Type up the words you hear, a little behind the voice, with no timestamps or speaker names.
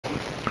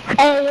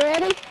Hey, you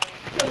ready?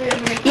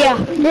 Yeah.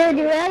 Dude,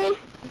 you ready?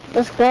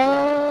 Let's go.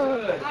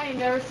 I ain't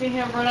never seen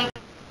him run up.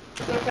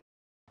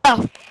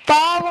 Oh,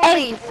 follow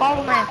me.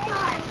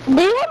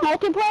 Do you have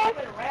multiplayer?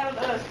 Around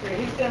us, Chris.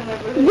 He's standing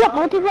there with You got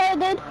multiplayer,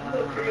 dude?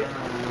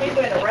 He's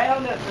going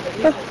around us.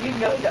 You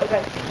know,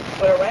 okay.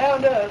 But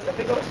around us, a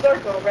big old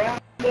circle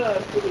around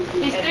us.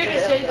 He's through the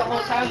city the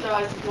whole time though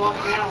as he's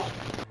walking out.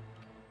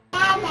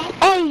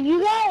 Hey,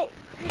 you got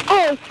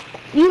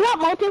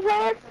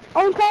multiplayer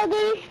on Call of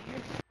Duty?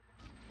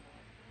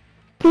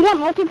 You got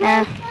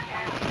multiplayer?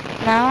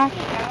 No.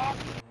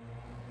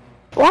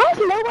 Why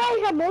does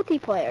nobody have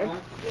multiplayer?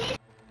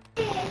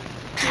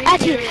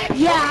 Actually,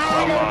 yeah,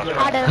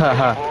 I do.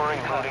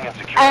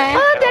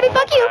 Daddy,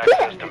 fuck you.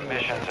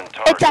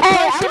 It's a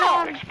person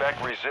on.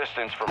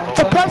 It's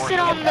a person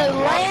on the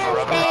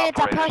left and it's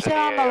a person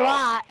on the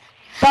right.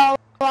 So,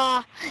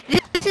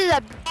 this is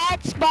a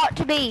bad spot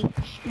to be.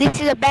 This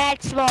is a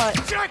bad spot.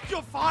 Check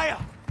your fire!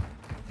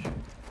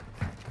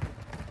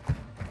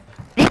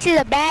 This is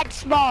a bad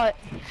spot.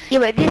 Yeah,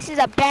 but this is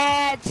a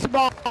bad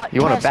spot.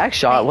 You want a back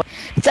shot? What?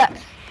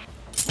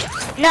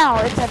 No,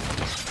 it's a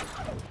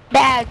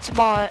bad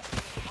spot.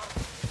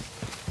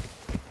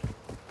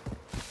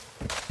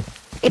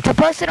 It's a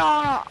person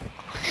on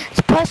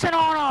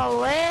our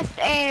left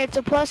and it's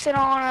a person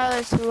on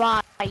us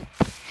right.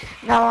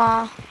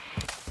 No,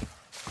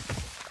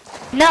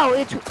 no,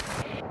 it's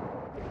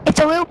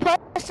a real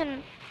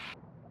person.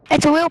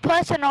 It's a real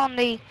person on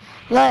the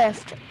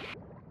left.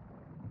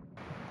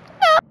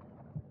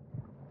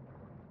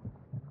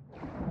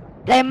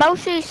 They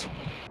mostly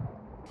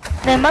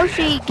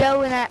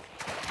go in that.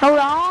 Hold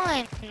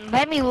on,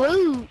 let me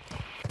loot.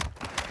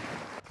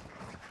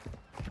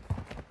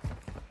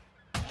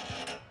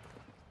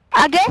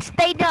 I guess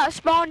they don't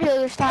spawn here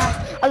this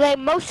time. Are they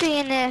mostly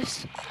in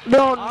this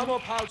building? Ammo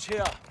pouch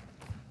here.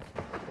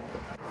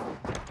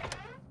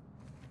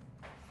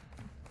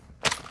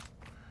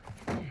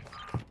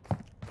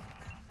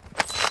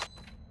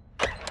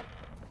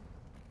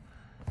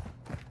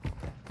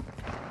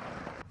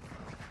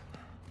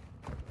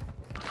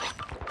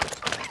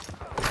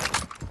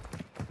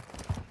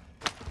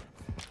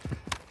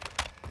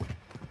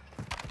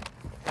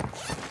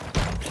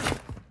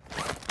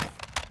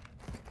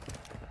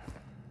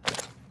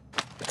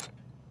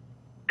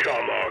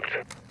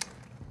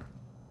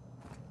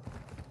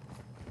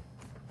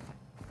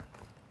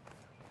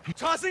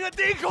 Tossing a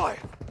decoy!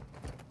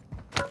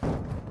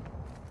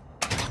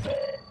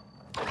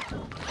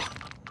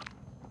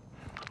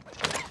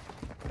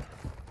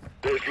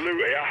 There's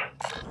loot here.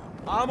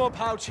 Ammo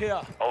pouch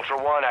here.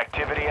 Ultra One,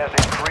 activity has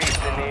increased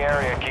in the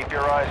area. Keep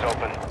your eyes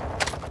open.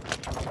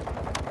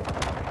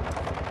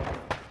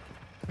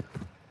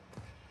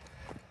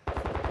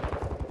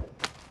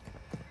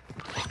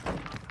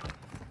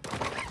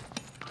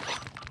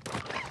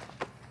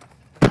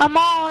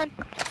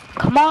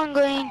 Come on,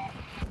 Green.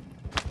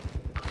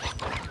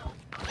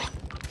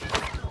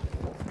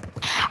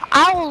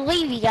 I will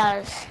leave you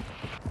guys.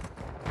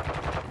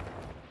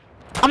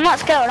 I'm not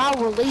scared, I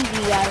will leave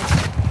you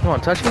guys. You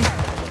want to touch me?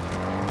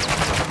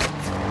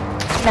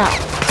 No.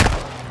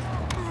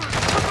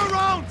 Look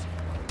around!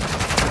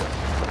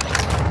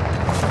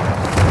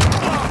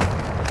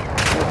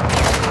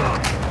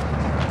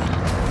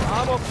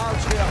 Ammo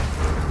pouch here.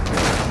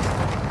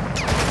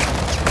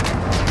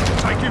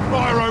 Taking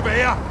fire over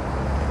here.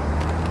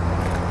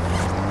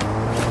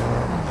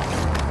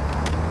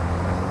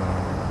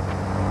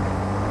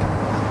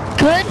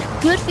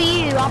 Good for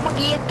you. I'm gonna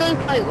get through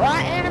plate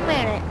right in a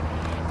minute.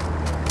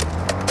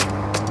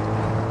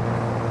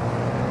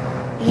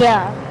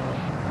 Yeah.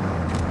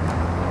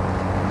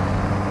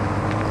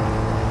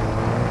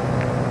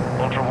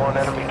 Ultra One,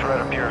 enemy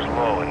threat appears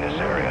low in this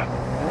area.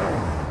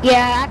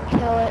 Yeah, I'd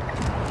kill it.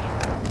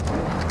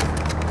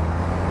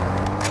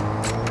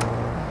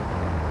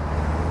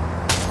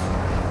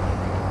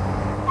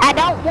 I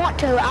don't want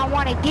to. I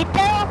want to get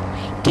there,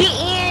 get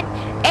in,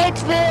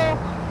 Edgeville,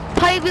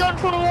 play Building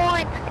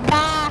 21,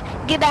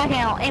 die, get back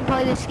out, and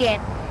play this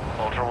again.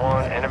 Ultra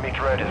One, enemy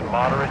threat is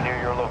moderate near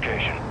your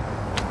location.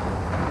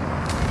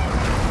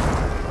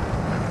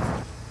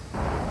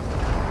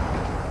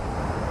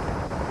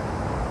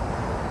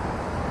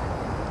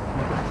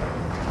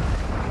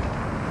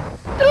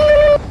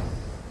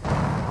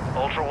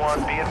 Ultra One,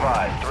 be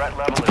advised. Threat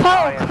level is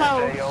high in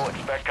this AO.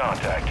 Expect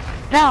contact.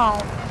 No.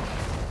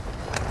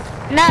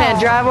 No. Can't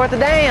drive worth a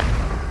damn.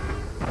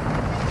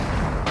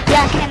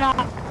 Yeah, I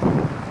cannot.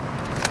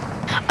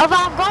 If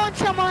I'm going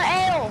somewhere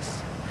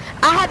else,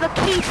 I have a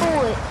key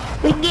for it.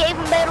 We can get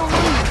even better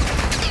loot.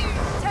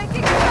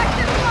 Taking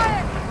effective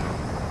fire!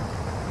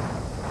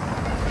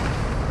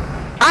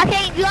 I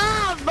can't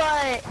drive,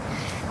 but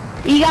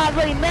you guys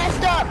really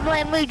messed up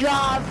letting me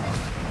drive.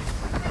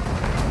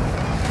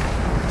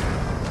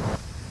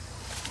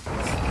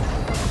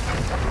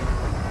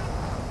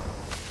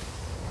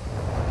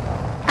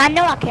 I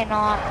know I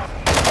cannot.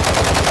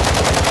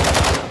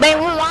 But in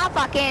real life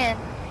I can.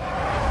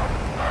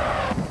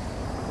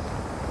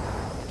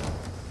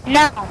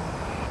 No.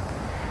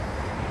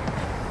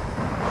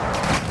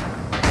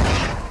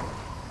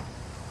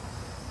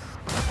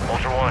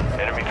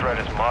 Enemy threat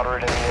is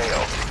moderate in the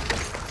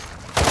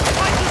AO.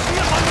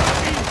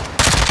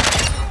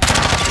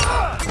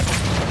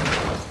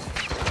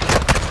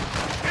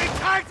 They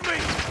tagged me!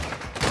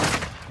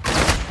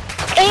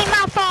 Ain't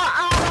my fault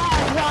on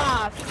our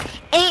drive.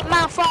 Ain't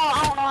my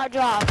fault on our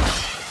drive.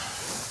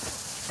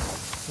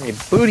 Hey,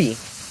 booty.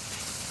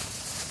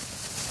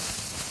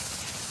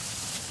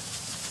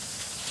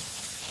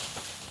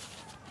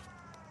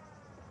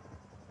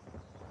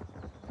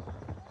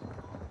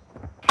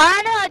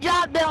 I know a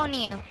job on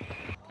you.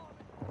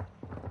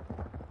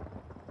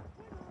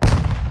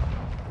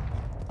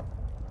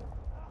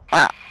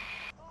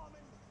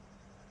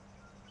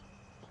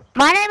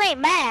 My name ain't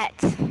Matt.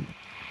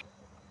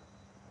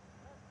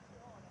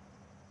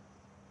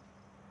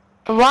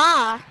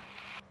 Why?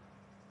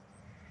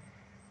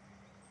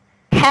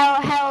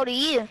 How old are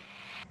you?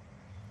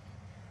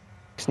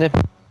 Sniff.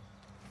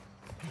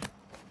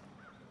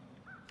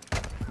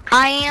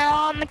 I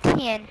am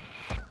 10.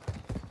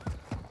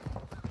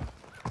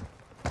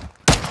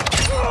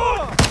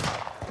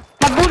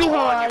 My booty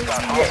hole You've is...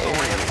 got hostile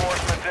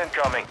reinforcements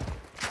incoming.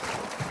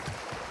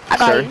 I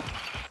got Sir. you.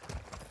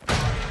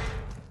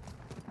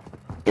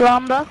 You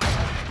lumber?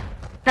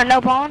 No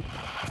pawn?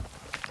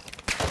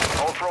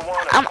 Ultra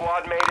One, a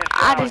squad mate is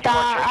down. I just You are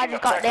died. I taking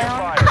just got effective down.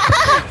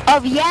 fire.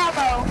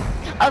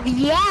 of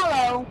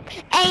yellow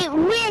ain't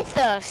with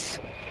us.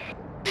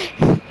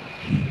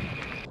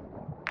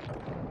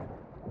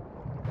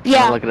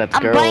 Yeah, Look at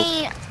that girl.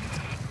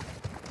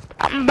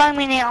 I'm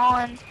blaming it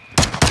on.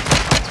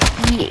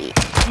 Yeah.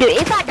 Dude,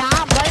 if I die,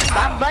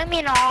 I'm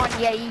blaming it on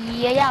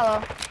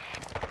yellow.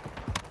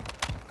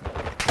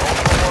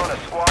 Ultra One, a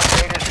squad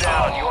mate is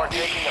down. You are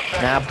taking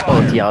effective Nah,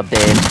 fire. both y'all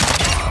dead.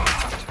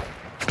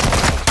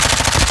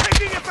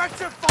 Taking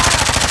effective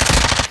fire!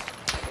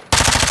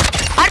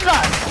 I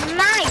got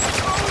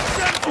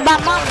sniped by my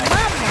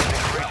mama.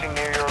 Increasing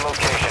near your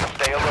location.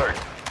 Stay alert.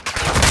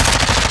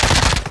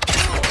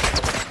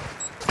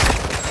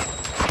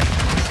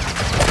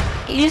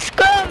 He's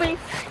coming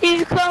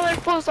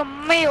for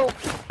some milk.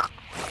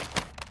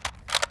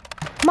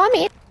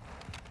 Mommy.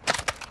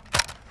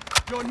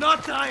 You're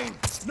not dying!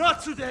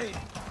 Not today!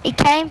 He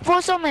came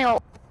for some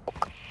milk.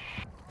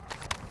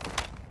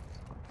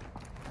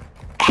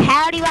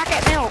 How do you like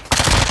that milk?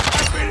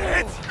 I've been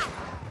hit!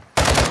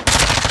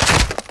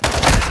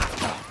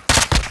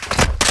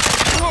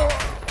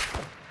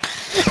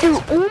 Dude,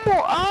 one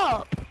more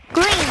up.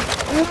 Green,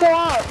 one more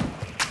up.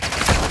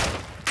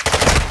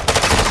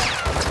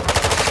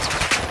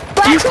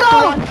 Let's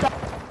go!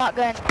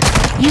 Shotgun.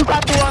 You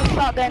got the one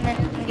shotgun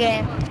in the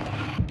game.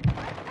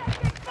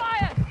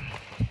 Fire!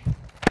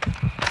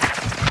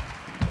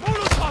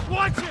 Molotov,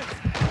 watch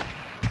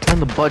it! On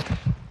the butt.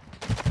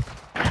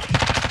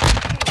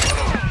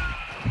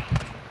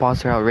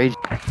 Boss are outraged.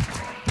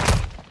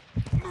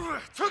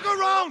 Took a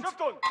round!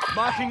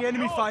 Marking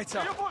enemy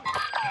fighter.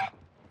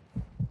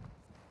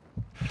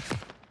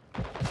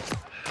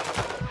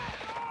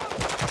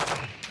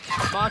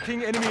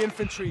 Marking enemy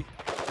infantry.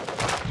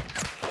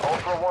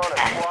 Ultra One, a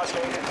squad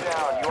mate is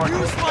down. You are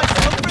Use taking my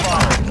effective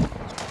fire.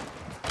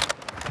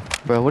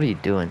 Bro, what are you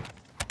doing?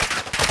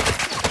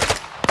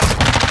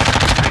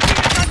 Taking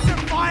effective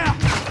fire!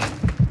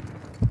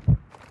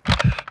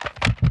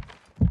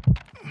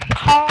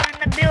 All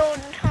in the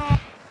building, huh?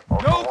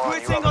 Ultra No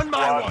One, you quitting have a on my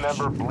squad watch.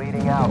 member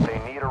bleeding out. They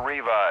need a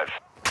revive.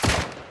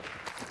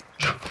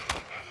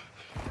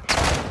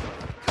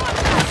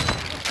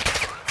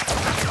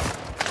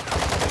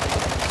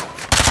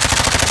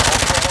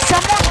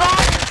 Someone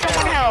guard and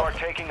someone You help. are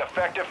taking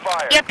effective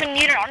fire. Yep, and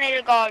you don't need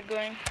a guard,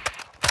 Green.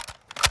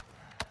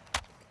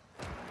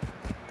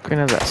 Green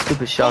has that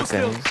stupid shotgun.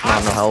 Still, It's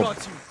not no help.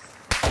 got you.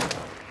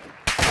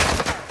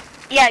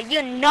 Yeah,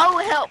 you no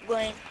help,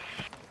 Green.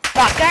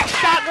 Like, that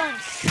shotgun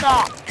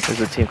sucks.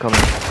 There's a team coming.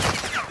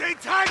 They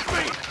tagged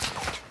me!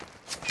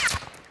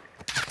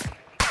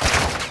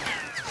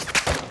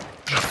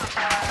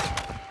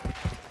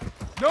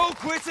 No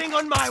quitting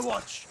on my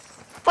watch!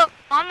 But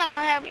I'm not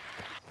gonna help you.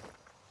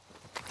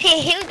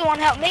 He was the one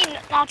who helped me,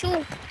 not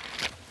you.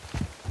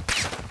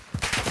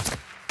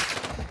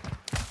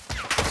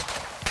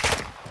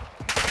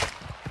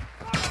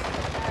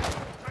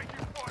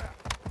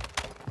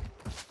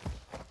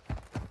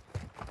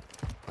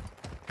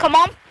 Come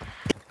on.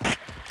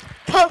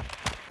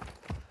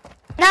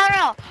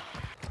 No.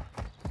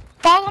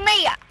 Follow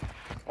me.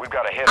 We've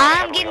got a hit on I'm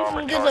heavily getting some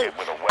armored good target loot.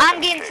 with a weapons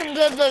I'm getting case. some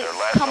good loot. Their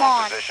last Come known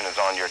on. position is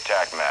on your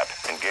TAC map.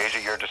 Engage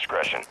at your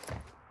discretion.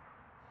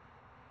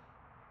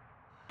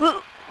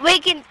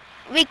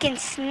 We can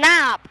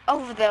snap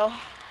over there.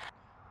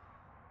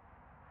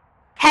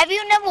 Have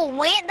you never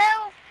went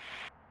though?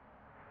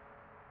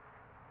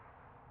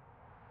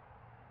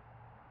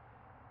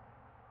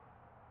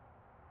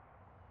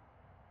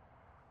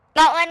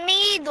 Not a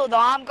needle though.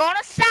 I'm going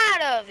to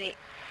side of it.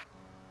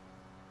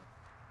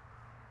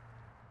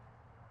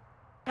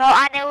 No,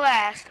 I never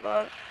asked,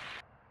 but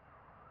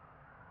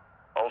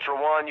Ultra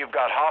One, you've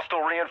got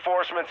hostile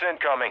reinforcements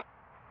incoming.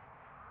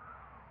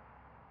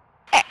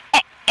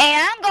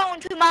 And I'm going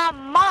to my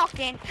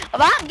marking. If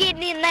I'm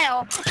getting in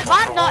now, if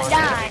I'm not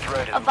dying,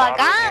 if like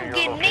I'm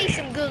getting me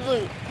some good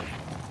loot.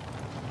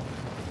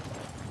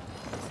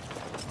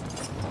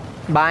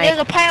 Bye. There's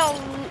a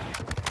pile.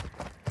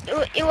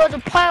 It was a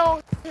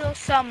pile here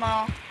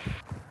somewhere.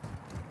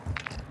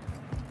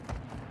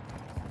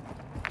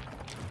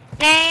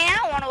 Nah, I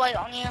don't want to wait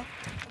on you.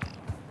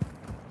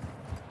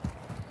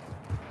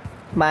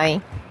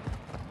 Bye.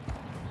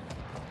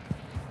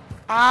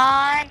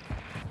 On.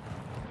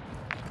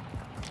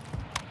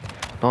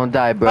 Don't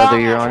die, brother.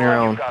 You're on your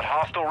own. You've got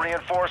hostile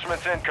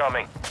reinforcements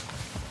incoming.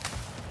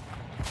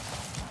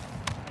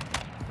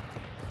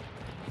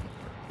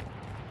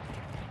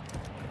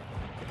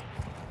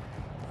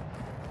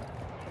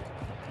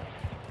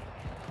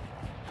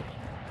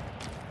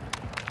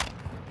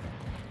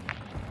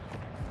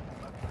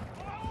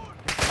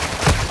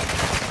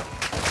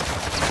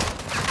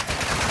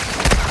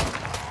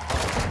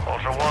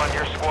 Ultra One,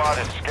 your squad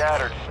is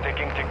scattered.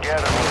 Sticking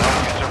together will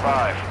help you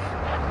survive.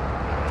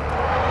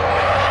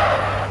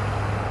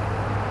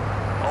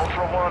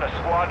 Ultra One, a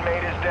squad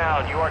mate is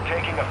down. You are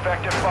taking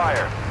effective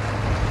fire.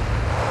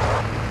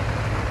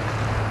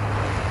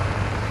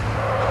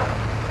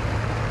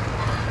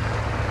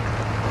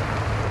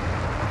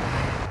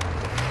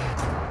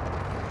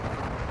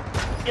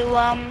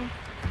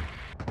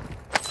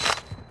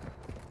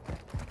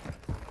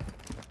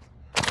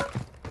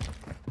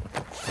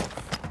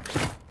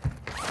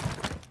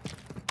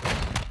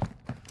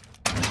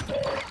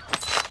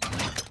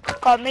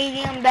 Got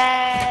medium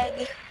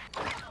bag.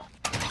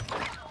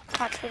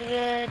 That's pretty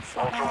good.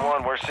 Ultra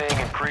One, we're seeing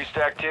increased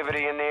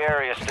activity in the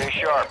area. Stay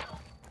sharp.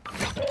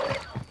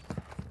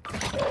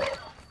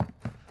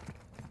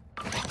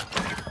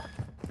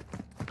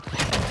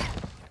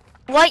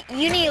 What?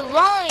 You need a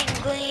line,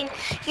 Glean.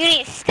 You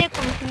need to stick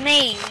with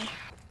me.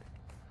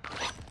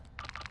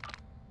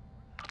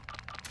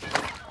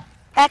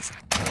 That's...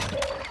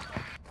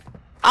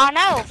 I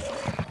know.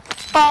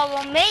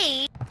 Follow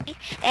me,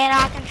 and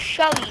I can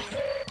show you.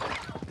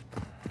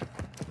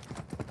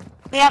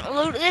 We haven't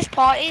looted this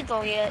part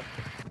either yet.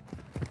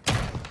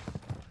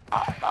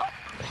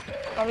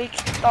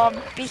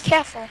 Be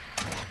careful.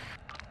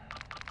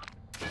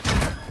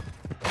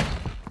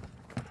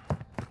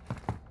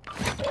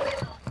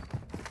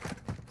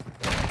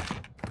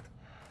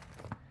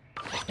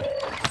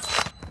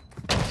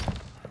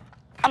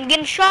 I'm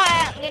getting shot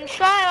at. I'm getting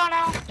shot at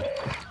now.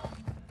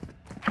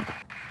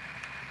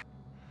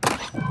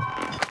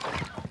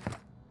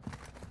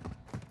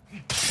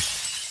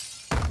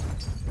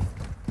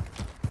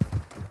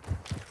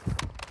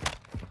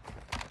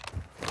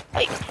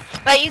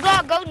 Wait, you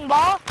got a golden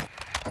ball?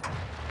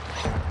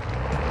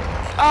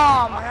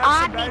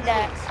 I need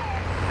that.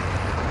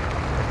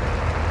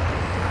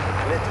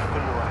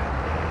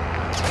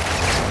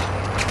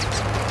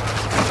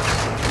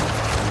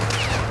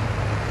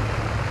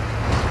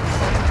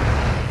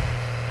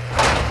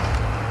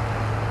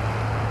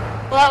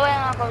 Well, that way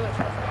I'll go this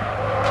way.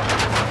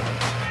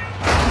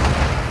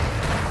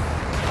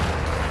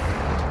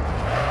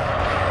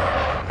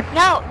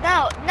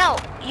 No.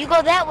 You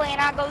go that way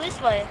and I go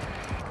this way.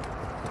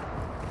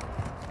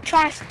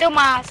 Trying to steal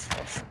my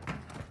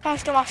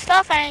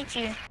stuff, ain't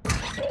you?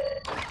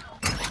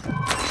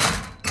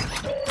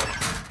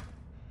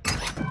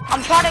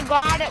 I'm trying to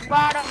guard it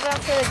right up there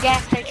to the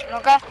gas station,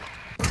 okay?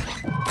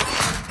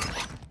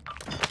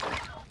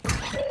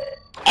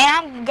 And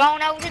I'm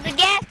going over to the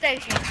gas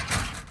station.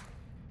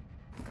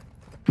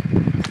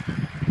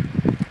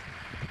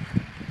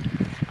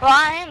 Well,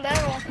 I am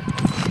better.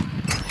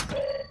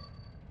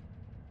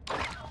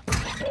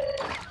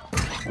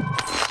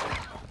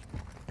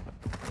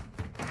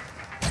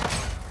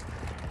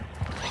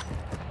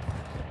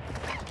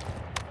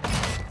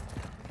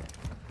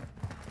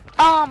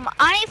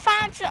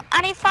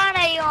 I need to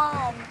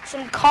find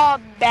some car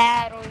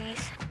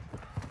batteries.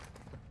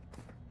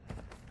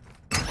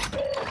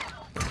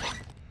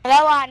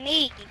 That's what I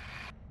need.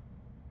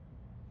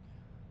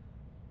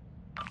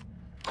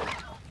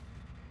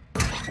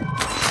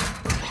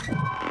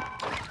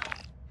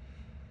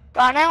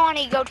 But now I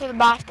need to go to the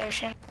buy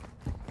station.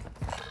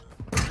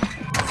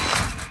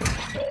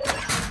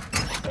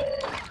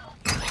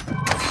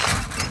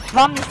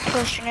 I'm just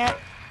pushing it.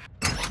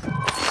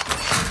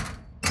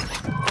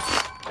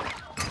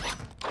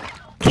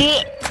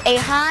 Get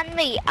behind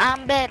me,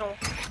 I'm better.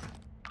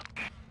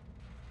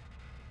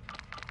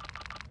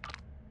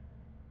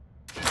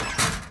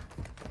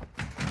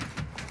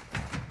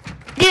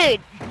 Dude.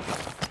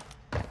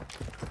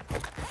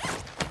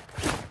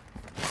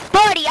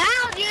 Buddy,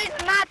 I'll use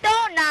my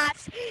throw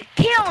knives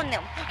killing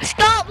them.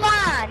 Stop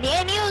lying.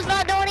 And you was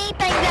not doing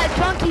anything with that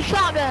junky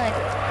shotgun.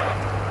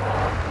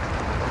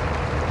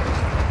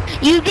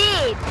 You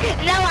did.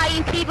 Now why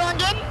you keep on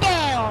getting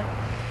down?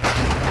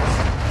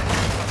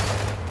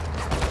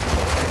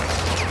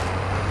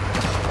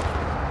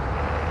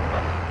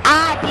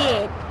 I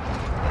did.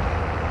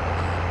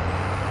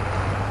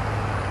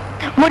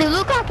 What it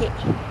look like it?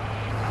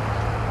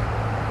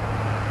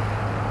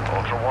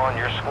 Ultra One,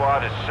 your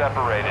squad is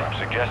separated.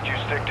 Suggest you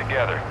stick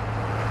together.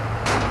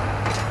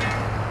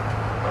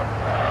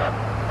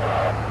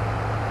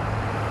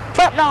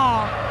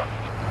 No.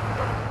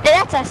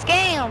 That's a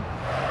scam.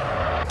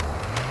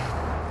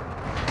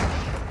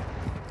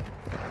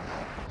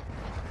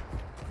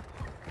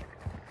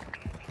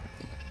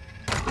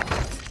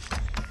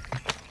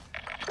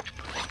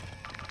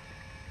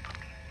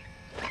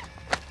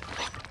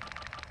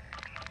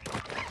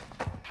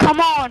 Come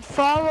on,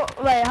 follow.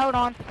 Wait, hold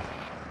on.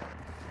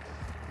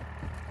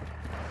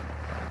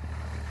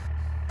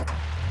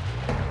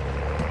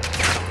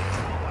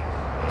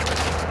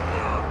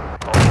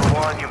 Ultra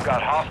One, you've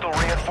got hostile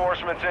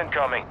reinforcements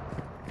incoming.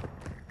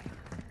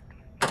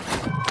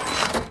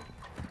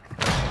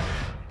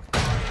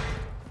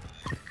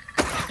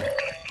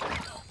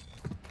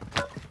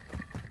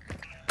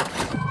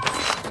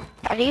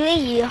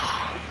 Really?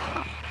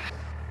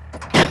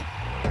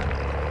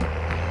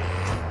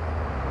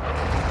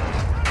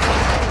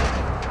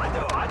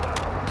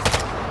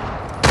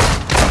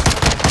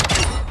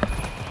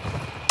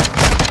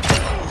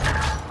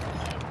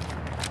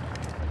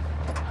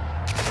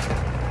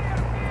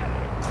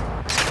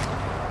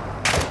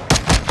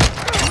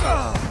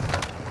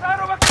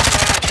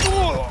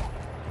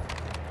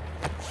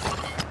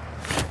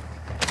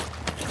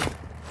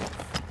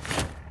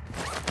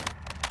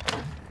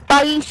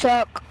 Oh, you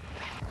suck.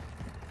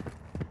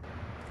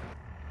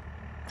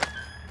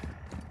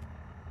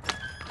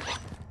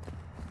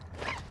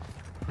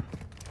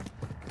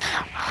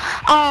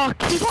 Oh,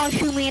 keep on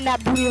shooting me in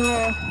that booty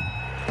hole.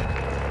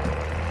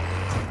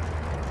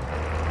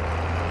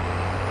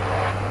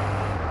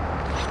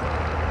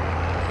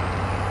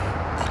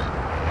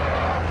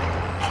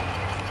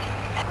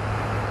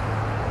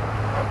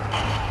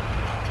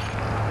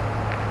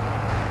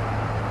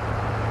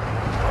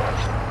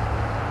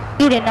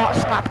 You did not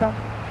snap him.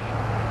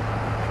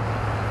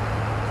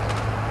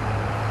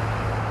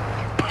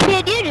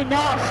 Kid, you did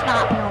not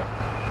snap him.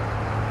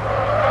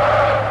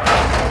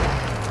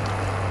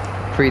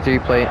 Free 3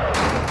 plate.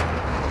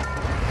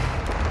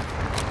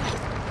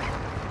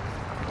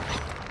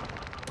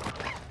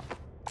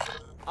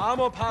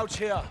 Armor pouch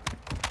here.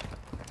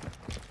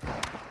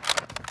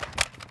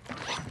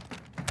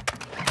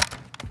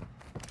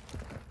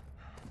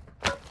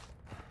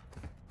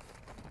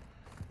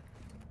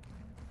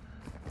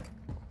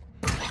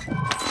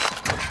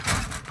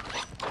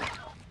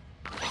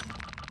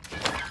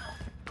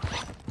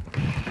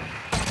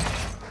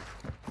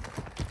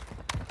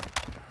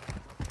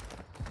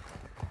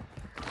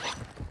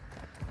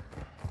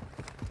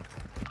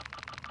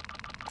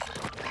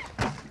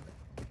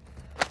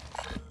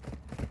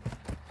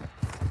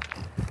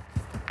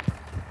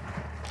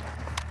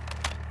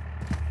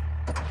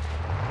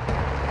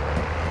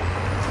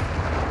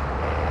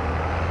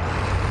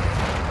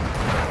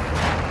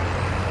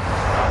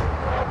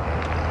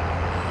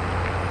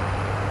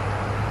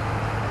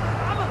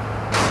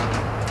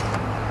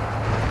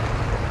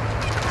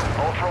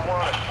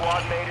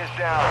 Squad mate is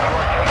down. You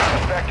are taking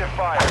effective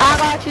fire. I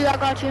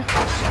got you.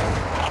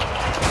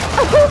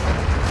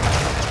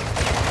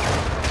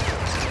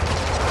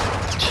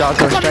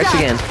 Shotgun strikes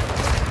again.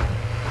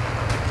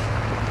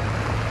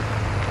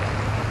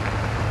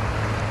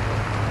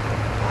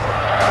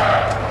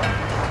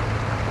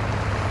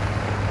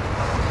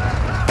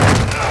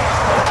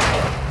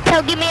 So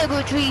give me a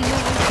good reason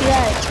to see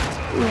that.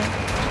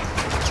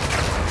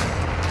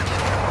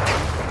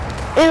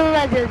 It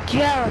was a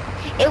joke.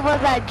 It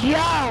was a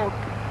joke.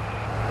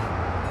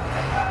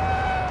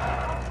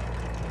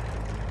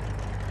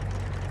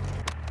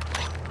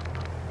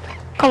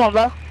 Come on,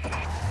 bro.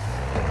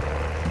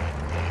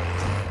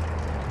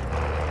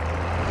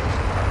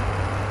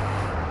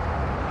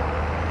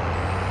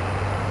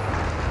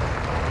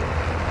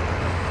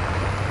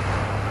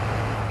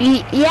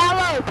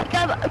 Yellow, pick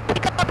up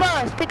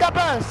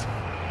us.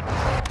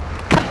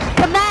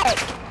 Come back.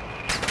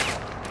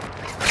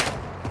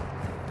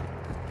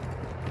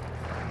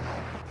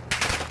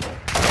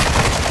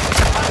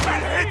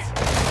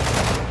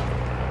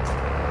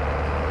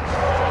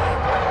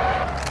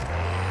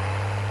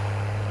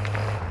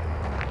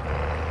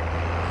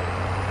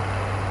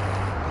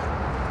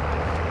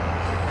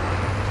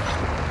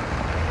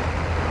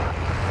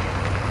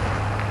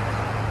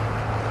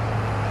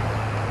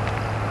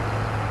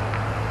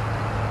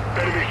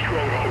 Enemy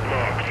stronghold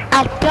marked. I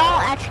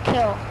don't actually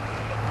kill.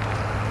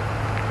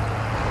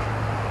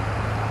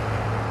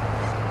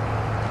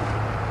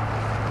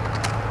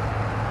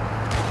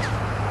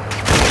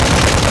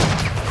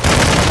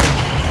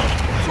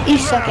 You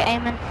suck at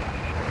aiming.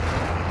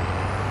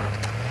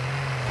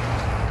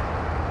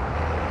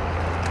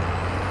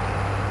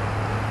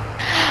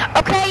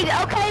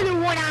 Okay, the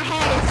one I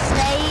had is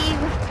save.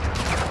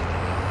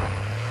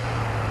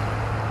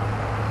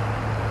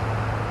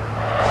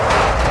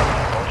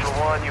 Ultra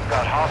One, you've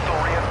got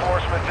hostile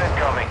reinforcements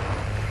incoming.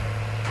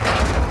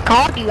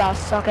 God, you guys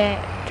suck at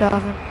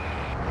driving.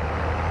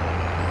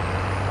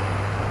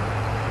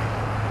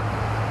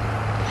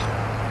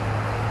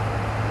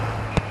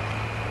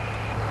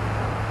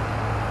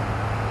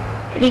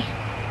 Ready?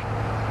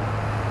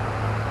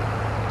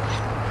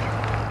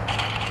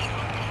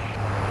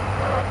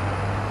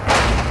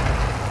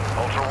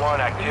 Ultra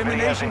One,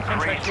 activity has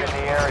increased in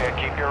the area.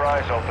 Keep your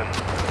eyes open.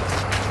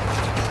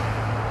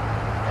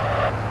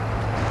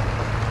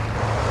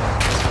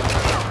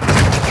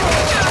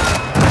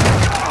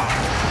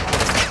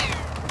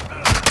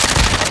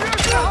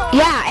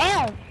 Yeah,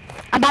 I am.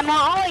 But I'm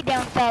not all the way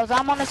downstairs.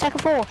 I'm on the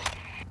second floor.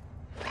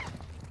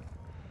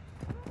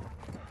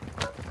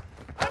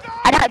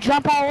 I gotta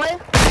jump all the way.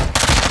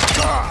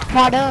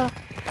 Right up.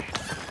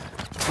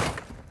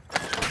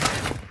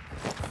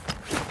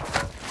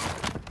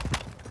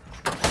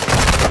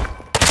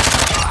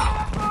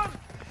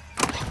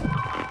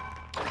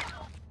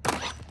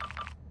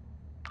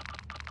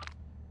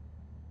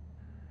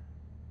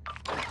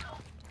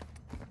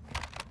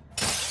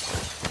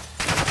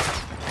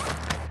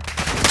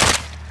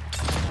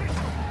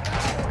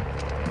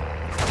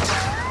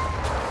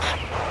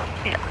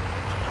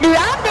 Dude,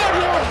 I'm down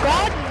here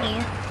guarding you.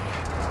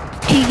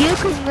 You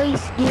can at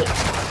least get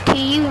to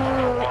you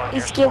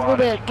is able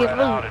to get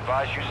loot.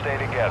 Advise you stay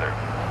together.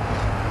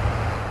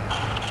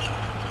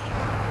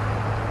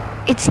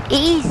 It's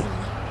easy.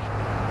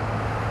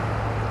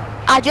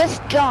 I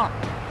just jumped.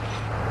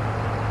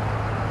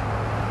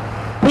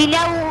 We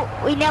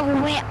never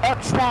went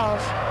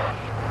upstairs.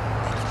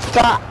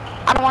 But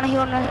I don't want to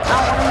hear nothing.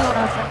 I don't want to hear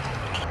nothing.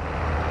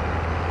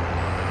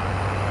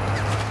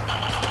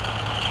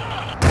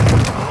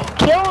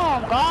 Kill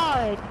him,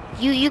 God.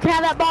 You can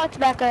have that box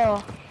back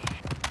there.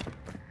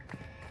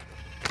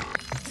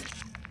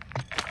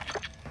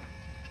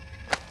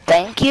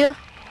 Thank you.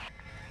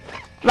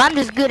 I'm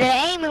just good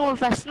at aiming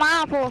with a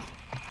sniper.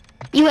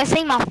 You haven't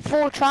seen my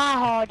full try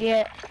hard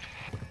yet.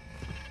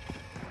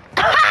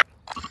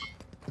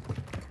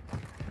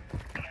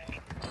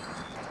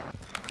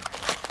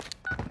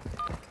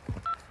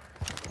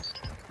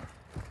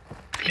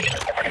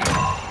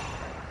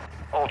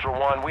 Ultra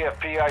One, we have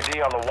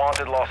PID on the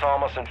wanted Los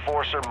Alamos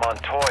enforcer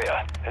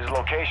Montoya. His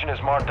location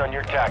is marked on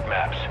your TAC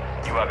maps.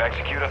 You have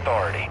execute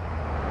authority.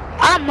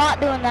 I'm not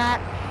doing that.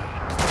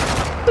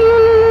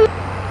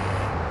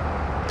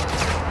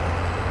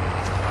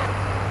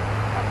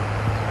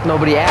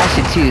 Nobody asked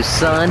you to,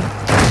 son.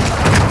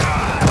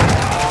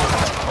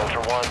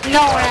 Ultra One,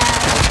 No,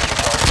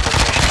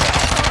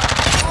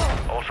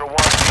 Ultra One,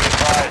 be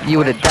advised. You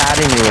would have died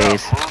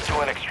anyways. Move to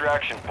an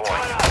extraction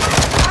point.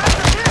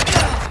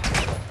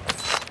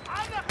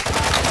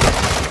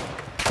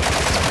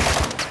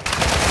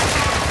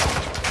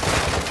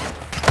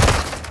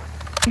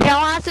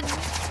 don't have to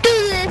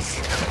do this.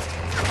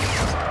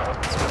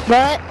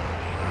 But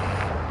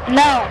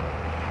no.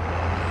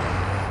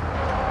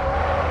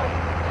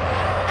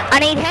 I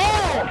need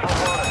help.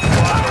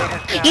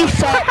 You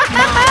suck.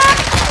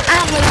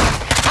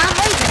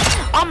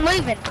 I'm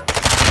leaving.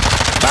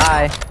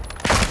 Bye.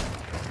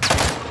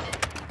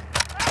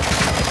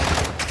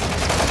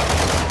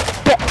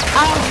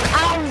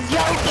 I was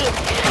joking.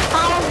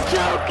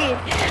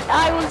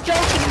 I was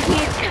joking,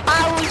 kid.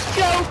 I was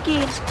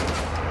joking.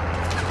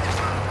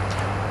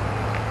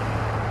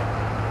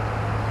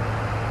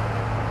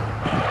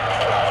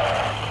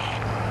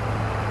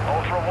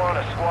 Ultra One,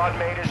 a squad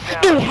mate is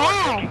down. Dude, You are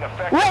how? taking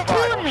effective What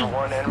fire. doing me? Ultra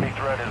One, enemy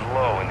threat is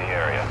low in the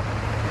area.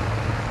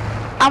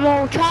 I'm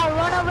gonna try to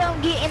run over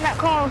and get in that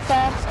car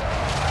fast.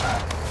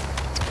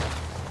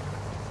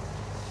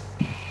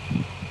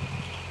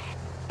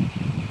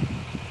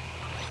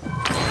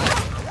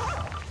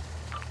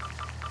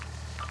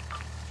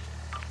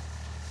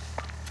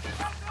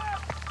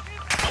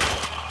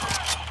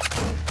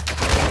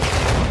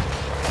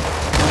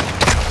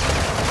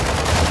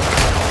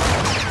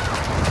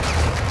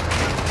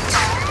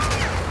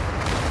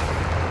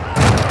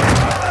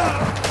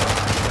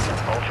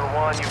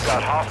 You've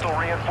got hostile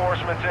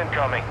reinforcements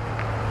incoming.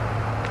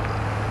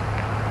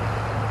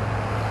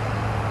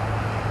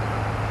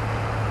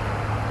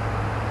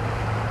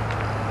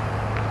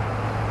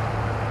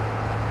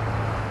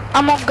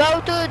 I'm gonna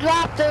go through the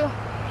drive-thru.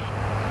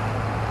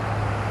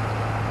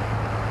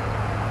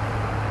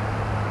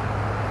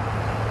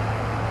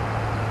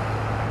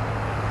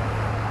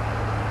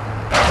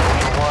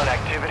 One,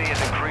 activity is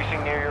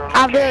increasing near your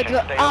I'll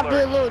location. do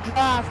a little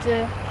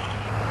drive-thru.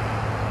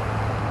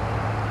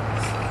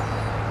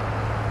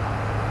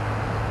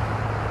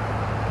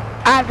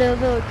 I'll do a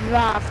little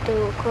drive-thru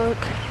real quick.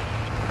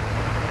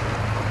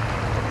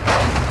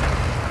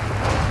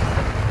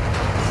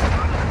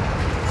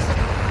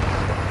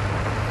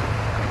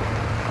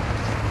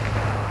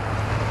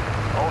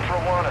 Ultra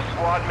One, a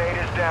squad mate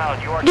is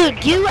down. You are Dude,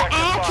 taking you effective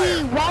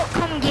actually fire. won't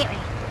come and get me.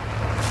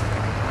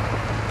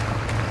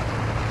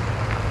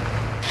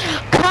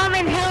 Come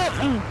and help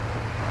me.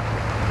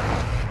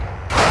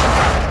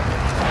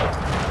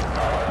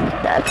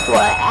 That's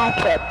what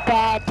actually a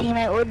bad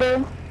teammate would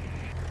do.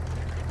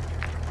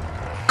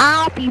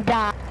 I hope you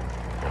die.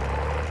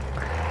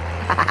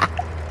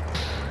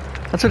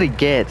 That's what he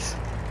gets.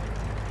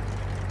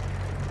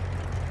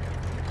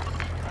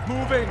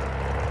 Moving.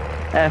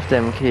 F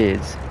them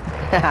kids.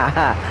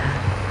 Ultra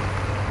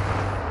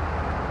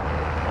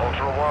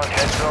One,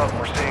 heads up.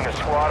 We're seeing a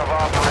squad of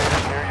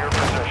operators near your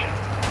position.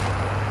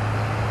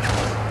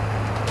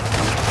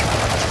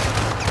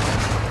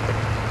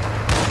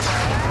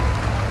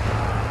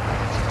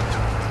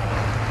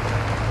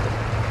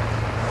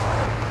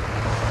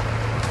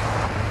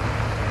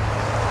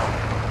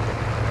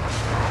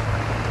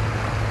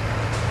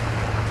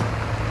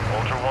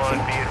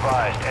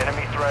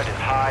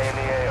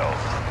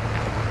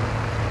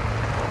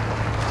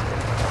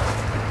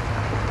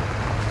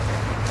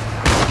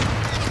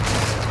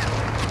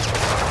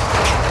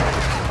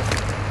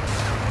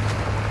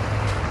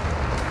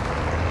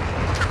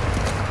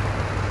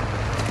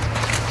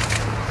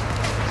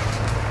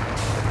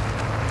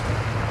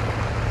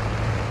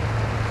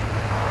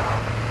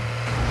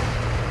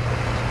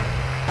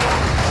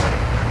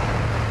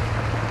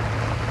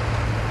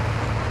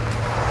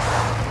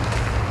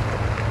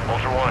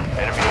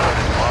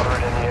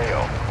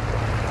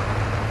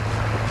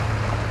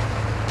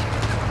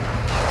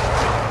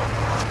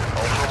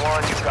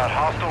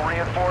 Hostile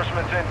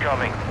reinforcements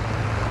incoming.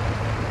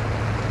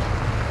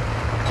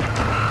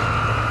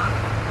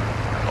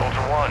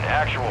 Ultra One,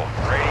 actual.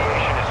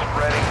 Radiation is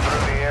spreading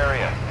through the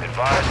area.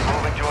 Advise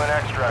moving to an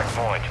extract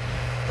point.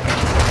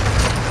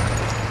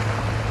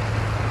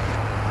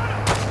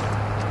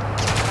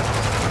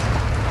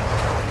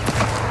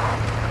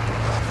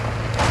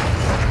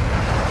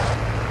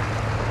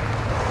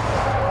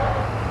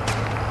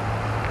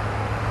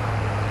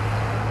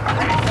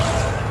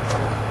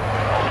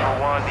 Ultra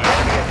One, the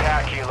enemy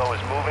attack helo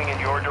is moving in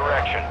your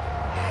direction.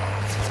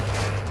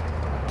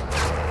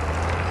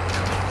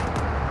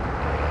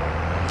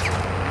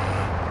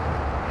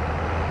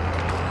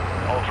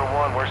 Ultra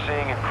One, we're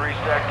seeing increased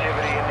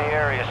activity in the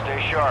area.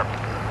 Stay sharp.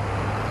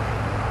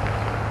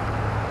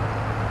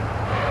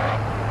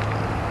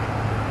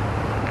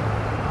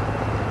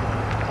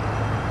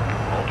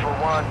 Ultra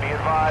One, be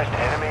advised,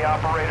 enemy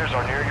operators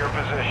are near your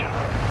position.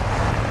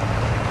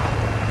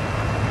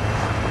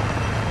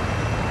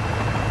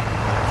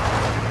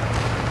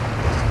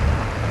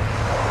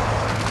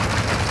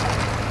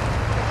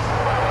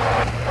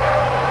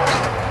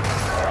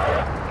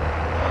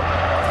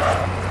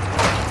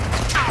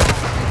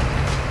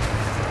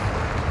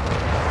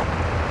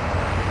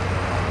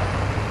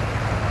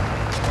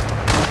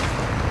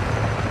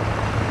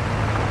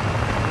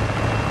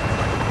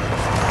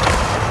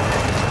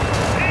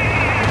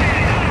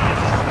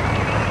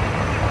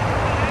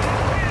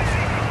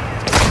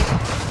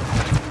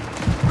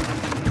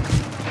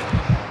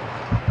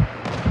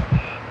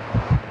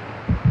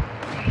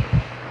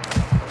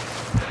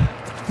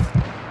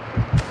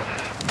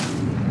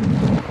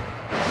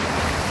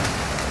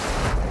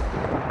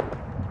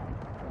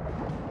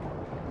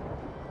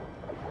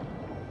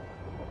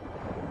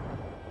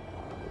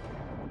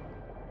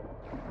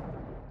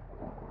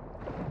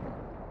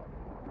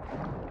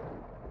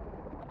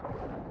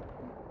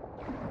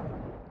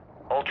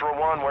 Ultra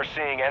One, we're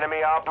seeing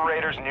enemy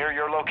operators near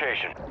your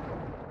location.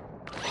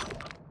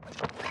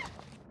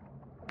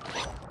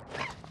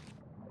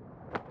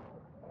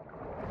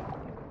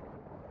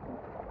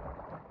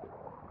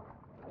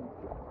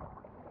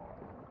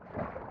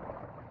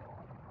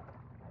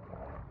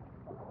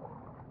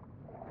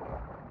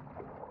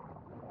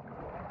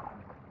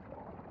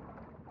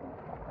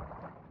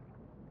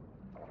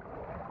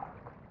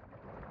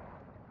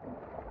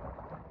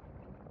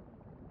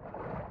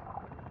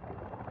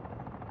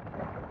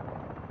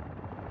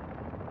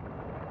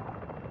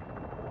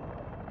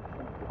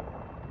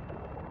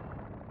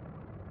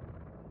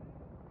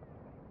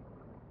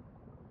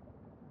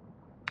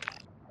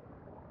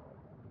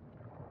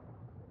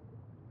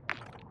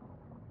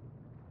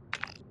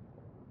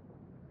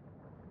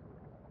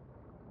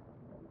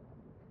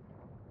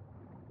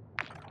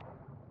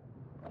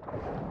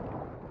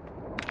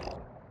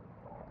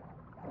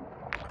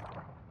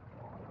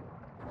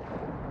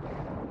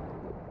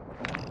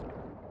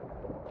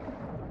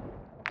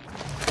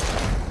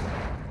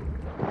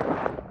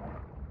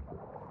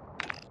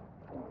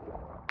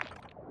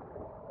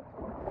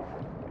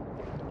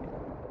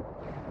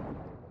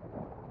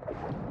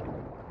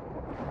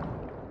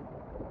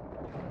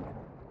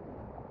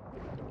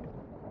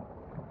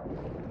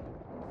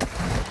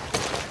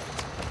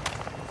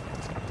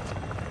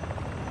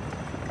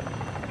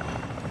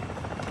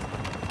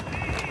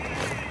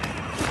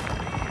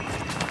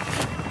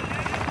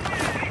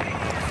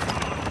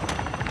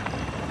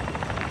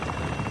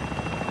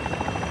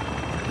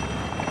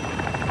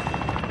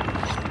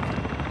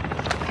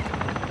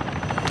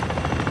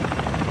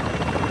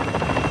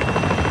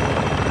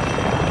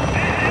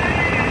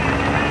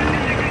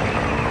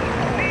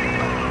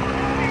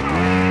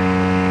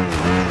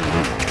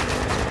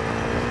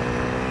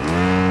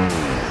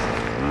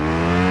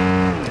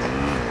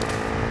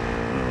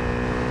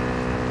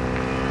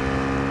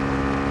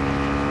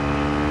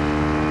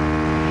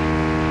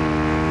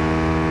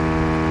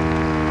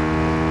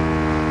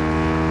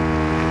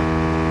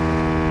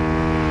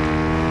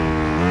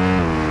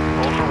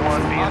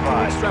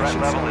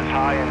 Threat level is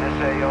high in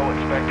this AO.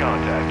 Expect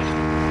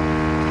contact.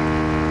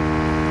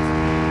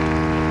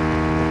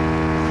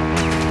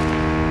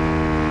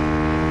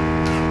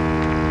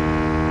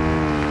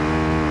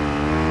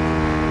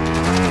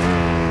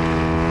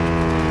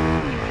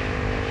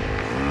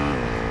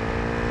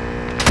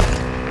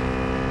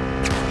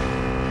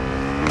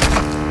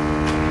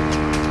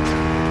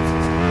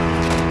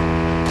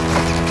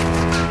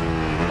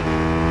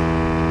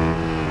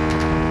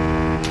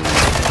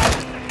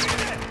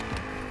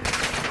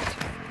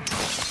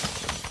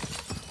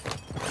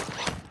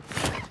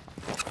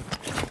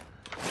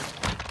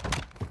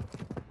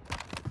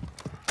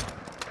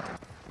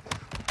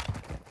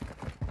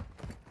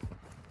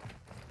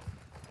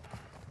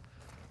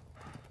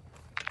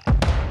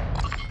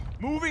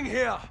 Moving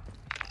here!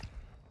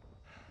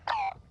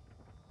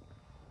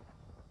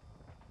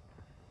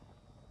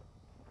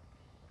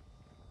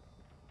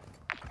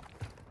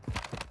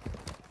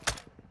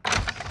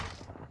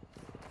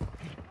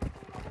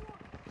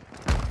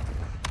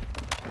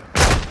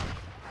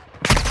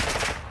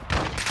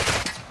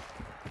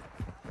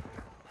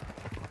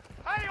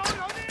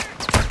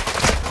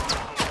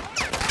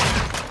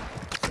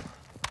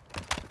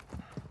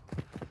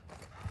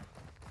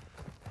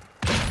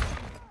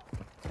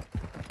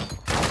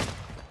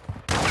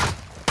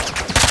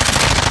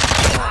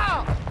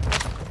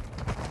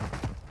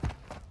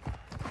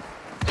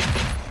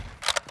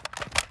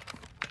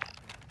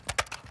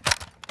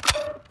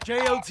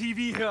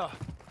 JLTV here.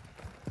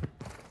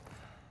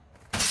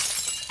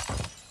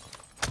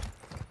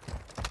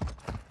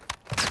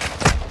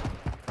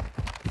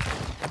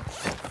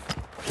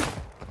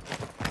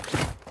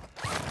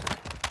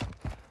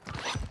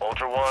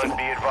 Ultra One,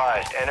 be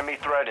advised. Enemy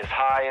threat is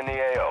high in the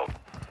AO.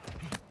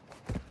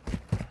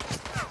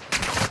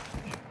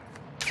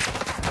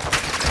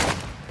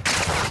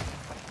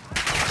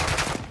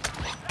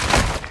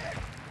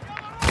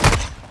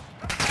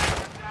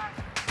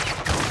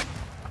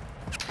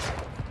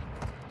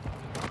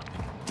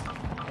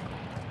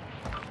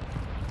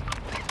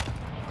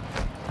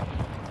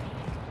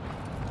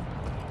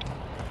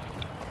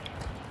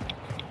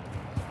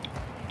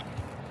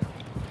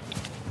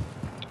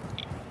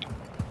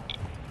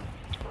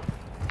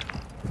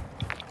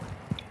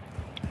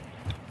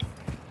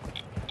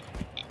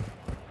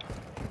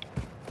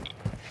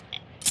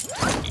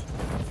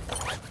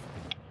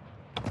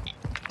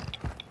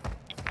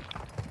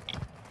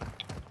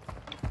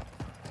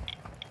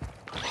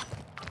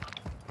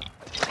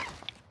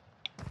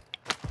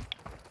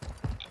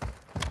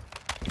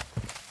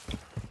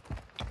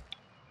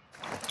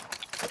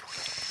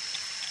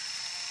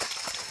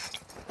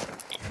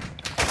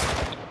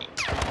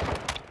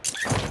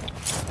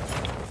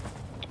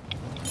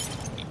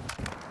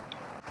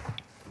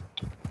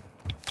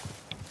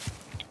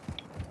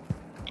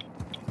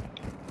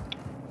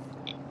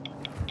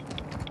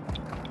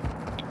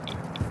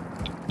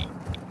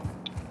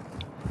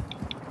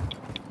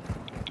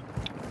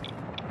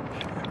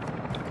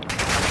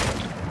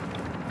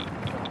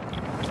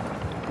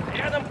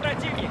 Рядом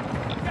противник!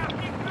 Как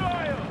не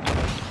крою!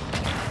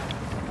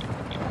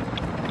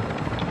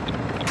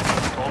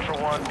 Ultra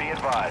One, be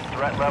advised.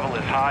 Threat level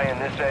is high in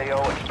this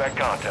AO. Expect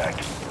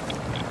contact.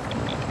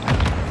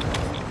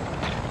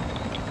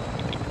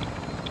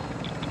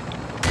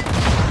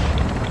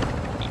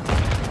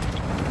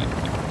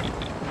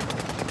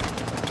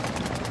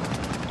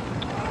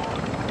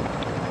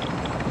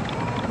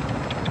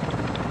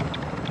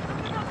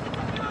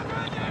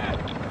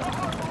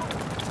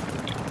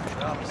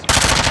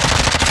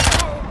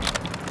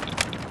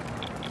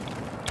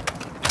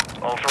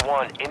 Ultra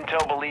One,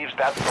 Intel believes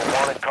that's the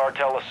wanted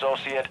cartel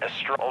associate.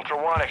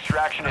 Ultra One,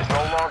 extraction is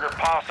no longer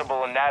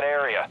possible in that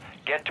area.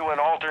 Get to an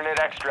alternate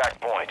extract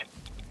point.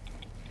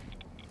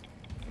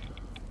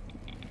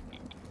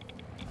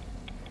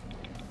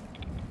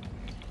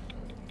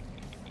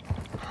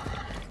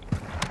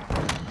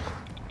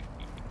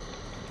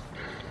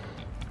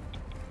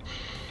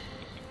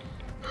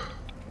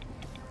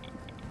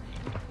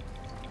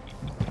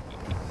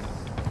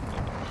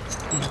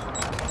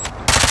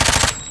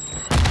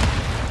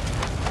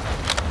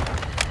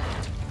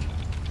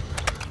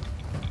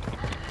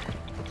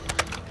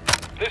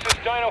 This is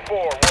Dino 4.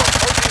 We're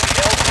approaching the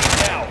LZ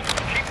now.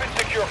 Keep it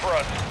secure for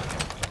us.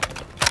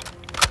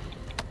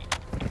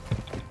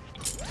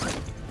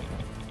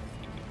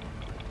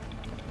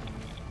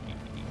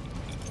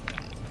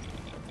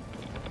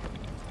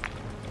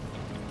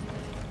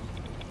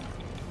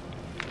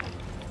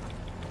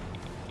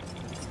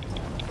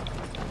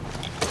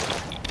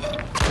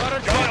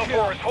 Dino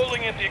 4 is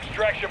holding at the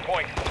extraction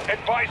point.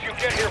 Advise you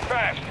get here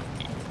fast.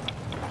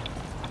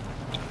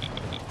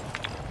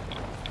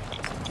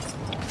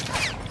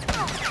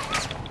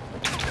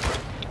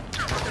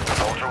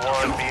 Ultra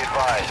One, be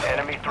advised.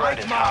 Enemy threat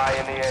is high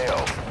in the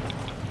AO.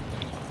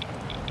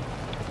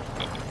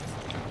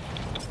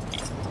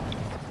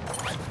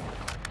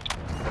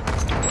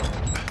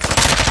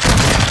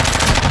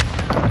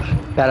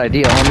 Bad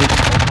idea,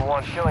 homie. Ultra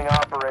One, killing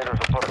operators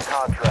will put a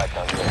contract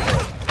on your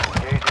head.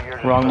 Engaging your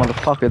Wrong device.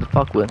 motherfucker to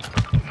fuck with.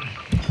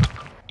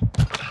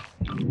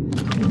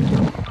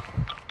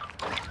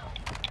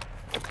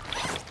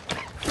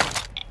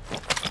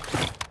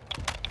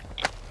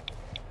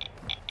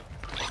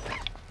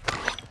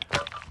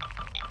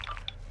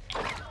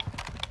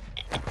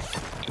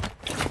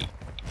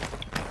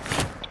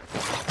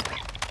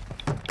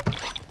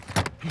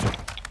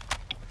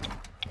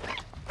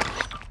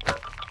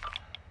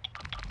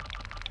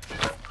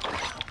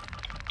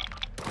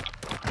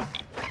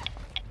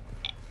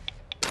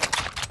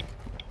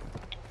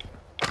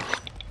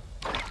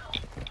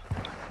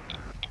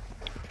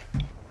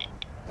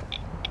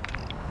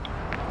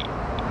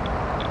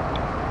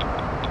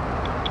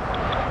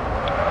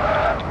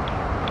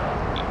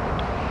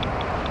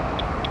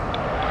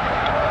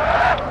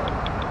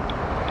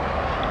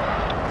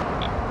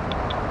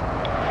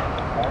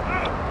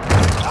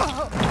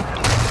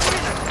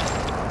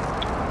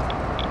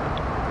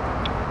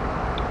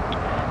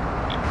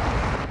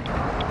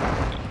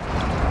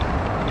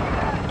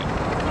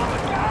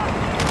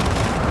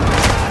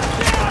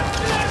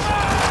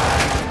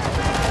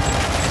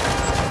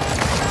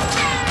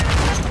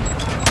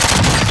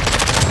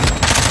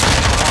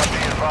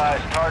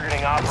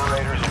 Targeting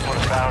operators will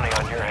put a bounty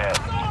on your head.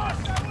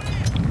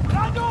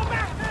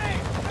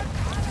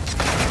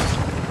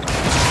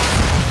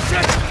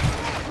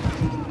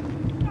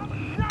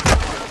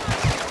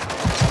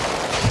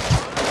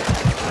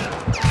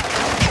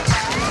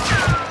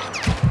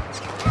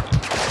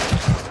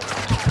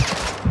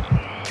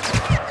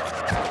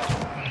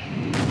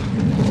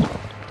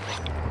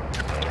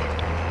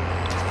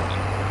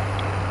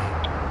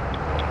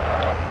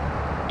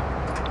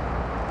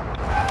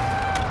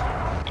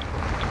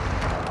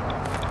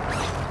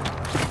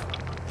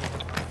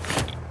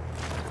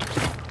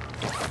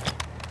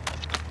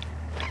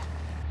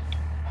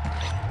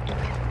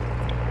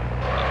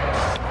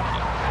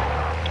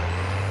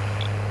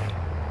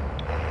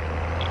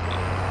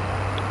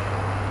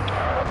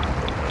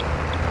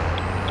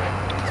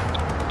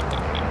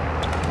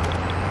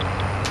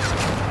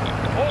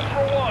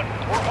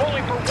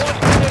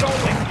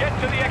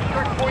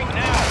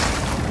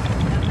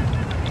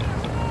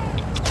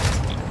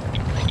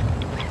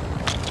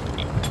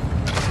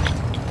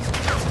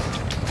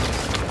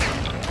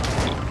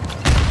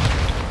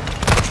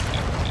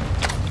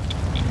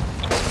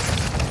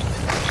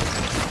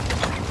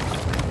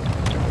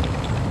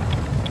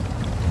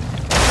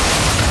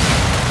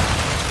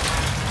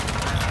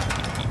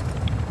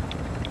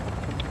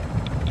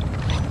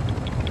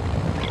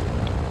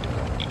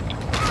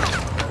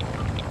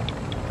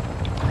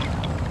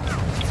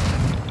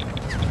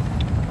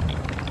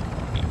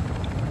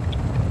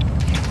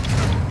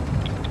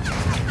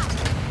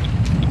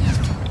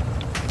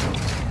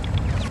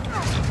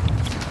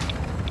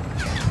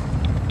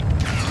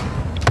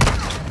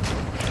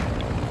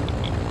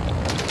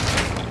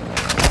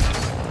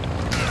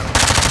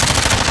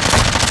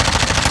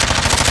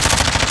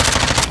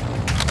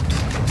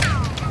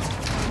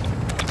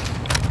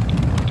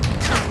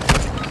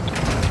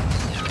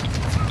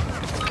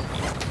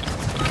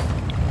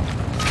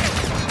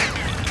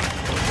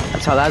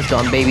 how that's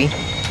done, baby.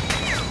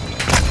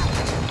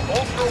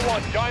 Ultra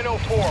One, Dino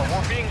 4,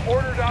 we're being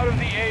ordered out of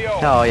the AO.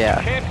 Oh, yeah.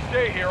 You can't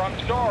stay here, I'm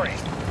sorry.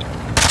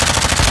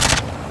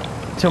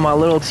 To my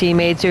little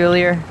teammates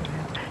earlier,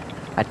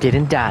 I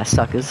didn't die,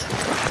 suckers.